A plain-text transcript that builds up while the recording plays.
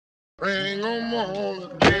Ring 'em on the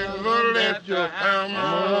devil, let your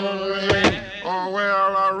hammer ring. Oh,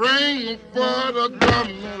 well, I ring for the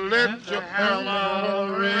governor, let your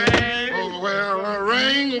hammer ring. Oh, well, I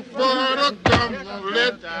ring for the governor,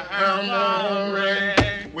 let your hammer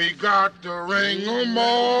ring. We got to ring 'em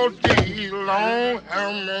all day long,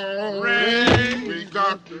 hammer ring. We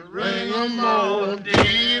got to ring 'em all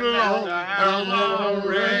day long, hammer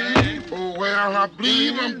ring. Oh, well, I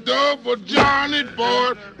believe I'm double Johnny,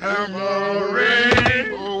 boy, hammer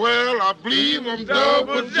ring. Oh, well, I believe I'm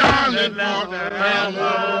double Johnny, boy,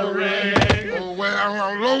 hammer ring. Oh, well,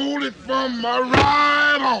 I'm loaded from my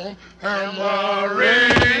ride on, hammer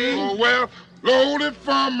ring. Oh, well, loaded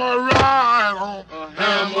from my ride on,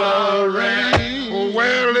 hammer ring. Oh,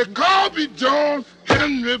 well, they call me John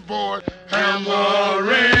Henry, boy, hammer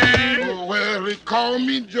ring. Oh, well, they call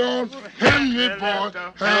me John Henry, boy,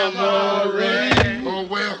 hammer ring. Oh,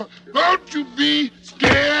 well, don't you be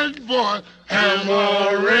scared, boy,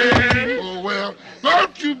 hammer ring. Oh, well,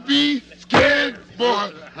 don't you be scared,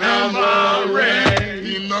 boy, hammer ring.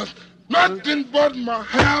 He nothing but my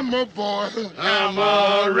hammer, boy,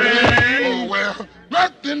 hammer ring. Oh, well,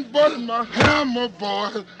 nothing but my hammer,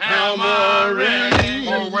 boy, hammer ring.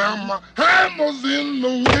 Oh, well, my hammer's in the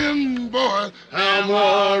wind, boy,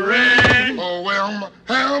 hammer ring. Oh, well, my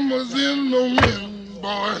hammer's in the wind,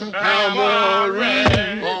 boy, hammer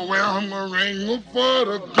ring. Oh, well, I'm a ringer for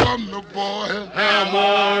the governor, boy,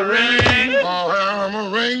 hammer ring. Oh, well, I'm a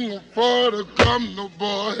ringer for the governor,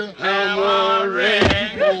 boy, hammer ring.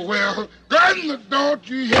 Oh, well, governor, don't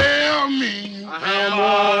you hear me,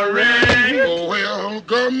 hammer ring. Oh, well,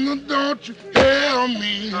 governor, don't you hear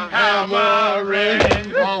me, hammer ring.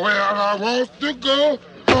 Oh, well, I want to go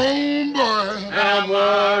home, boy,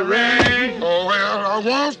 hammer ring. Oh, well, I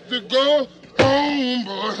want to go home,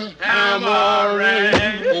 boy, hammer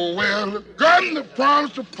ring. Oh, well, the governor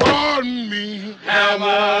promised to pardon me,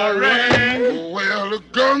 hammer ring. Oh, well, the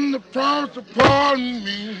governor promised to pardon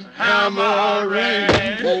me, hammer ring.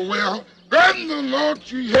 Oh, well, governor,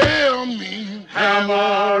 don't you hear me,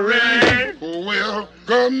 hammer ring. Oh, well,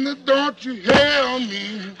 governor, don't you hear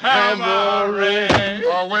me, hammer ring.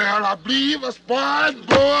 Oh, well, I believe I spied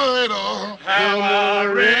boy,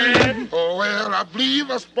 hammer ring. Oh, well, I believe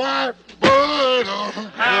I spied boy,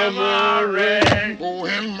 hammer ring. Oh,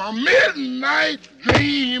 in my midnight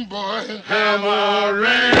dream, boy, hammer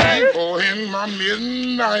ring. Oh, in my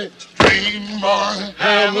midnight dream, boy,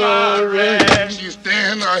 hammer ring. She's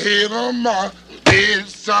standing ahead of my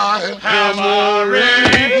bedside, hammer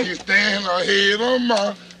ring. She's standing ahead of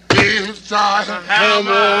my bedside,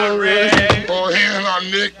 hammer ring. Oh, in a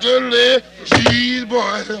nickel cheese,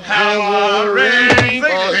 boy, hammer ring.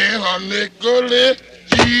 Oh, in a nickel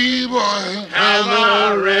cheese, boy,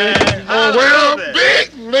 hammer ring. Oh, well,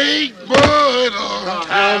 big leg, bud,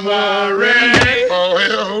 hammer ring. Oh,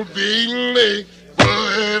 well, big leg,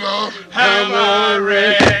 bud, hammer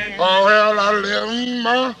ring. Oh, well, I left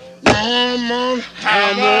my woman,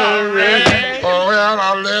 hammer ring. Oh, well, I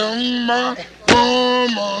left my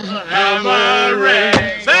woman, hammer ring.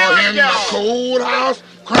 Oh, in the cold house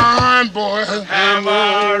crying, boy,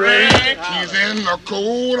 hammer ring. She's in the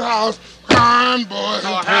cold house crying, boy,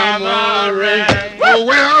 hammer ring. Oh,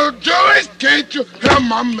 well, Joyce, can't you help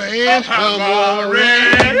my man, hammer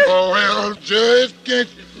ring. Oh, well, Joyce, can't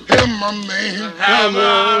you help my man,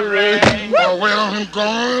 hammer ring. Oh, well, I'm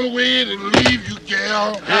going away to leave you,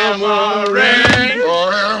 gal, hammer ring. Oh,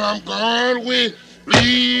 well, I'm going away,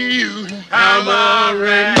 leave you, hammer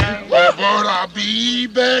ring. Oh, but I'll be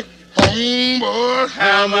back home, boy,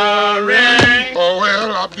 hammer ring. Oh,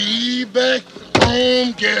 well, I'll be back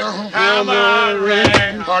home, gal, hammer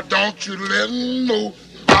ring. Oh, don't you let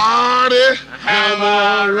nobody,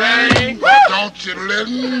 hammer ring. Oh, don't you let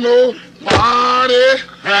nobody,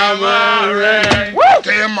 hammer ring.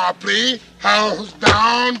 Tear my playhouse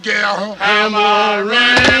down, gal, hammer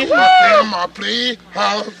ring. Tear my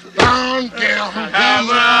playhouse down, gal,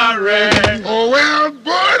 hammer ring. Oh, well,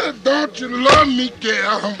 buddy, don't you love me,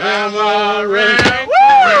 gal, hammer ring.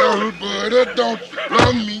 Well, buddy, don't you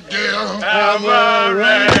love me, gal, hammer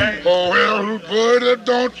ring. Oh, well, buddy,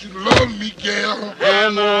 don't you love me, gal,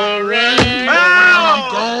 hammer ring. Oh, well,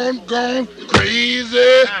 I'm gone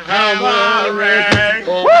crazy, hammer ring.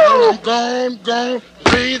 Oh, well, I'm gone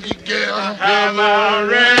crazy, gal, hammer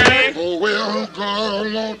ring. Oh, well, girl,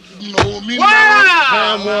 don't you know me now,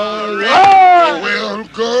 hammer ring. Oh, well,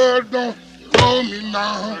 girl, don't know me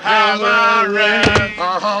now, hammer ring.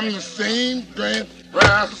 I'm the same grand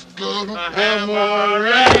rascal rascal.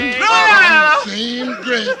 Hammering. Seen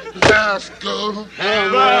great rascal.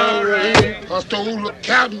 Hammering. I stole a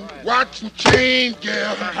cabin watching chain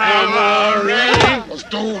gal. Hammering. I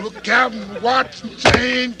stole a cabin watching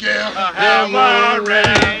chain gal.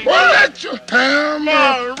 Hammering. Well, let your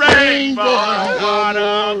hammer ring, boy. Oh,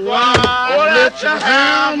 let your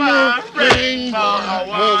hammer ring, boy.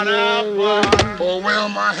 Oh, well,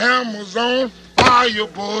 my hammer's on fire,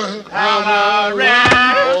 boy.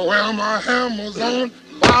 Oh, well, my hammer's on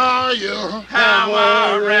fire. Oh,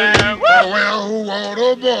 well, who want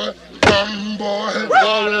a boy? Run, boy.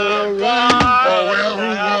 Oh, well, who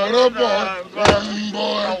want a boy? Run,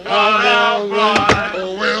 boy. Oh,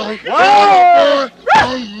 well, what a boy?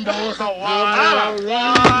 Run, boy.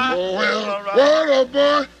 Oh, well, what a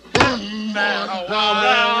boy? Run,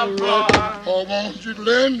 boy. Oh, won't you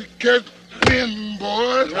let me catch wind,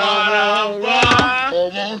 boy? Oh,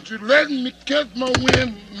 won't you let me catch my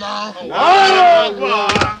wind now?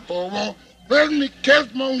 Oh, won't let me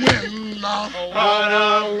catch my wind now?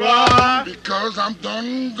 Because I'm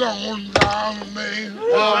done gone down, man.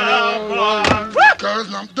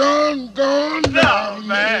 Because I'm done gone down,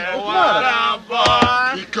 man.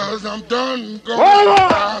 Because I'm done gone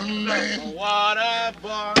down, man.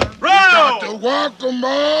 Got to walk 'em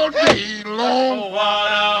all day long.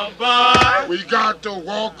 We got to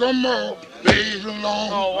walk 'em all day long.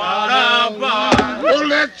 Oh,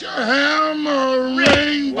 let your hammer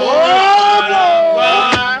ring, boy.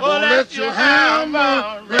 Oh, let your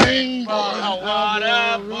hammer ring, boy.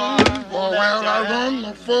 Oh, well, I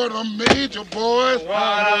run for the major boys. Oh,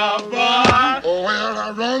 well,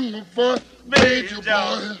 I run for major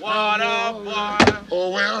boys. Oh,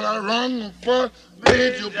 well, I run for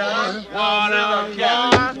major boys.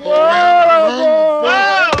 Oh, well, I run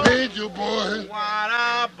for major boys.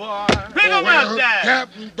 Oh, well,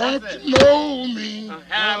 Captain, don't you know me?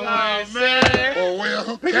 Oh,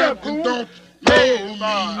 well, Captain, don't you know me?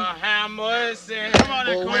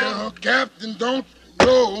 Oh, well, Captain, don't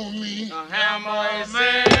know me.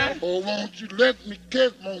 Oh, won't you let me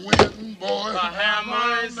catch my wind, boy?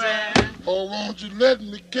 Oh, won't you let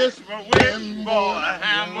me catch my wind, boy?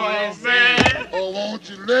 Oh, won't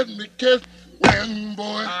you let me catch wind,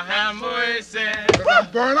 boy? 'Cause I'm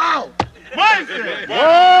burnt out.